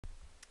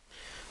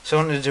So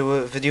I wanted to do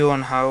a video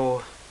on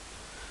how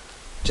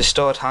to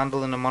start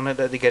handling a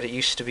monitor to get it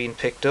used to being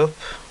picked up,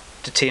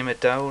 to tame it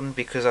down,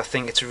 because I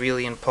think it's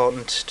really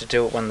important to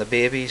do it when the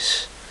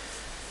babies.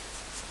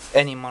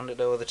 Any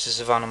monitor, whether it's a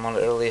Savannah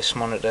monitor, a Lace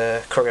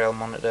monitor, Crocodile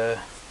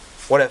monitor,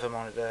 whatever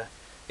monitor,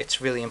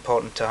 it's really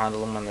important to handle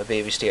them when they're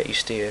babies to get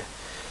used to you,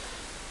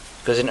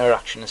 because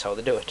interaction is how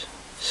they do it.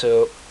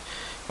 So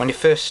when you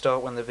first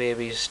start, when they're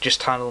babies,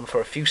 just handle them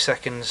for a few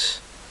seconds,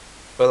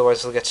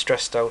 otherwise they'll get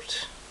stressed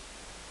out,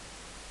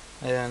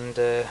 and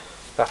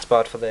that's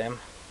bad for them,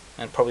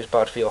 and probably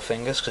bad for your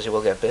fingers because you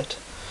will get bit.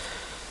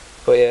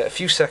 But yeah, a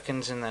few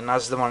seconds, and then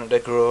as the monitor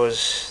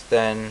grows,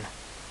 then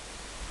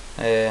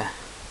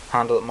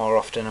handle it more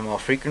often and more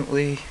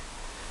frequently,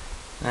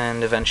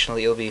 and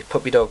eventually it'll be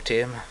puppy dog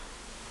tame.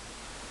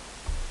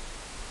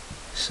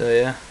 So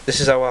yeah, this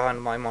is how I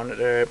handle my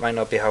monitor. It might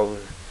not be how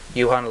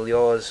you handle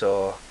yours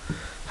or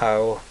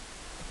how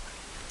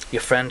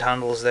your friend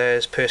handles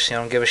theirs. Personally,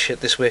 I don't give a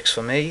shit. This works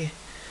for me.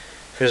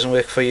 If it doesn't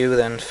work for you,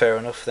 then fair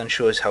enough, then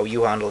show us how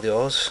you handle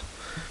yours.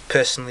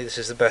 Personally, this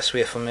is the best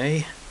way for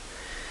me.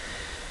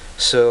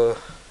 So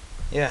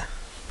yeah,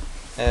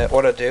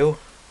 what I do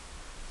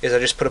is I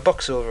just put a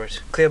box over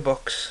it, clear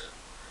box,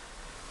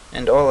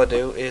 and all I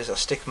do is I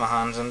stick my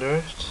hands under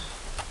it,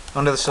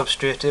 under the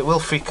substrate. It will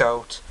freak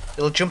out,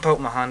 it'll jump out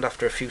my hand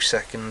after a few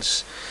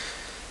seconds,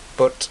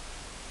 but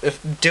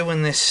if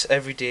doing this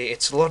every day,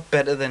 it's a lot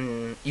better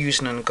than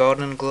using a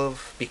gardening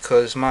glove,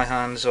 because my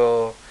hands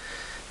are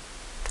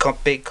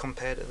big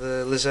compared to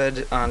the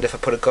lizard, and if I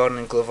put a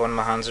gardening glove on,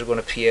 my hands are going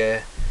to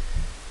appear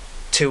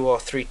 2 or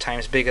 3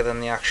 times bigger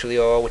than they actually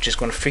are, which is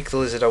going to freak the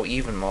lizard out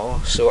even more.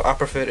 So I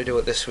prefer to do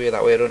it this way,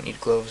 that way I don't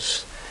need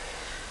gloves.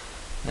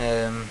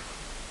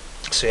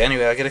 So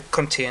anyway, I get a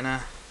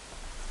container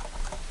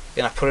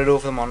and I put it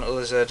over the monitor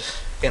lizard,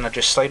 and I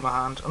just slide my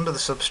hand under the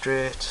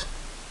substrate.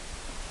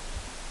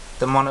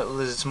 The monitor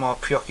lizard's more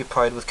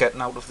preoccupied with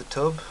getting out of the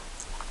tub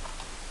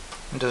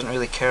and doesn't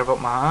really care about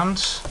my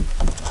hands.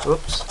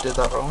 Oops, did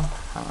that wrong.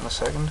 Hang on a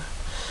second.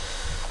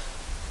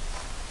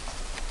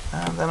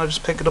 And then I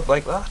just pick it up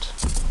like that.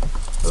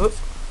 Oop,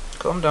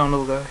 calm down,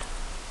 little guy.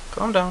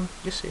 Calm down,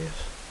 you're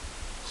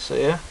safe. So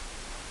yeah,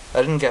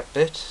 I didn't get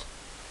bit.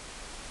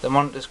 The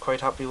monitor's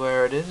quite happy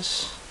where it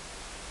is.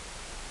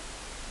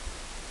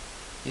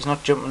 He's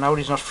not jumping out,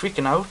 he's not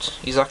freaking out.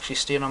 He's actually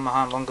staying on my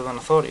hand longer than I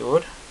thought he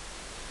would.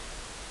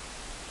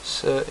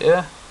 So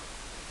yeah,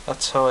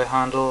 that's how I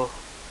handle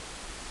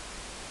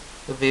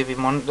the baby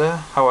monitor.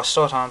 How I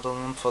start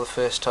handling them for the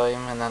first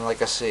time, and then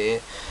like I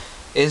say,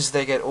 as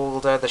they get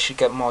older, they should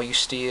get more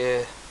used to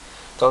you.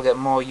 They'll get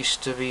more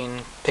used to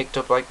being picked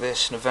up like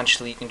this, and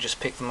eventually you can just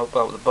pick them up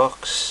out of the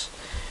box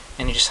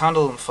and you just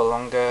handle them for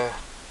longer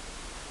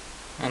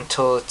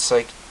until it's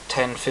like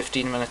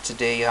 10-15 minutes a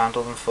day you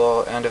handle them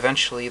for, and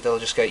eventually they'll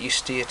just get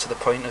used to you to the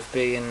point of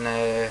being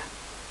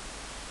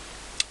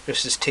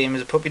just as tame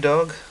as a puppy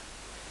dog,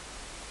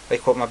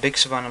 like what my big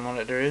Savannah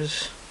monitor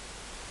is.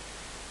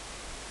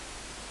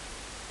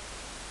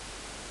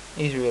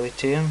 He's really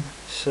tame,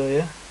 so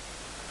yeah.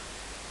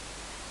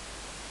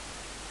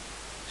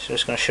 So I'm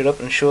just going to shut up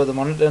and show the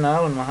monitor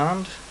now in my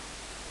hand.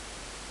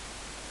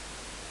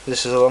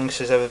 This is the longest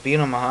it's ever been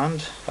on my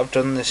hand. I've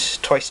done this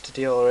twice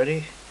today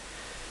already,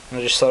 and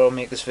I just thought I'd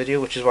make this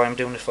video, which is why I'm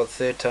doing it for the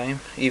 3rd time,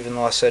 even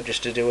though I said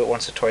just to do it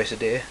once or twice a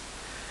day.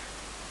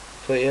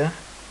 But yeah,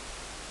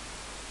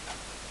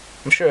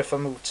 I'm sure if I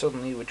moved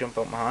suddenly he would jump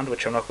out my hand,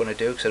 which I'm not going to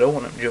do because I don't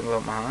want him to jump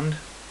out my hand,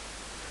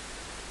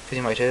 because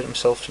he might hurt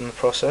himself in the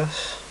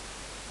process.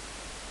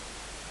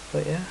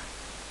 But yeah,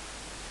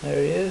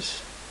 there he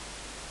is.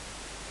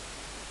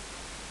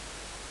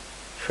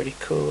 Pretty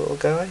cool little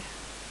guy.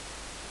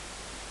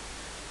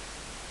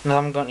 And I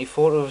haven't got any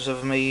photos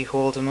of me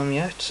holding him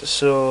yet,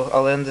 so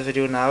I'll end the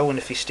video now, and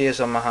if he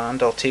stays on my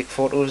hand I'll take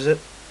photos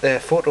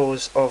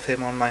of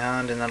him on my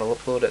hand, and then I'll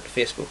upload it to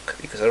Facebook,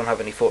 because I don't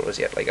have any photos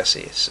yet, like I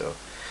say. So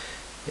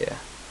yeah,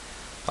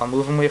 I'll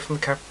move him away from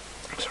the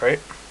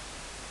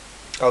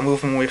I'll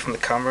move him away from the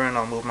camera, and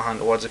I'll move my hand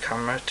towards the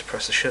camera to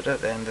press the shutter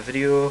to end the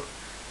video.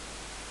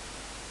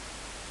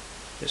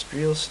 Just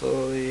real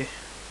slowly.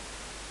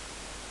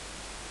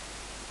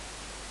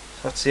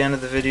 That's the end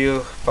of the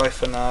video. Bye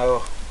for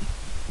now,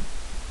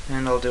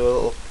 and I'll do a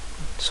little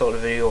sort of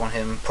video on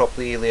him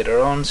properly later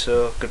on,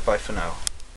 so goodbye for now.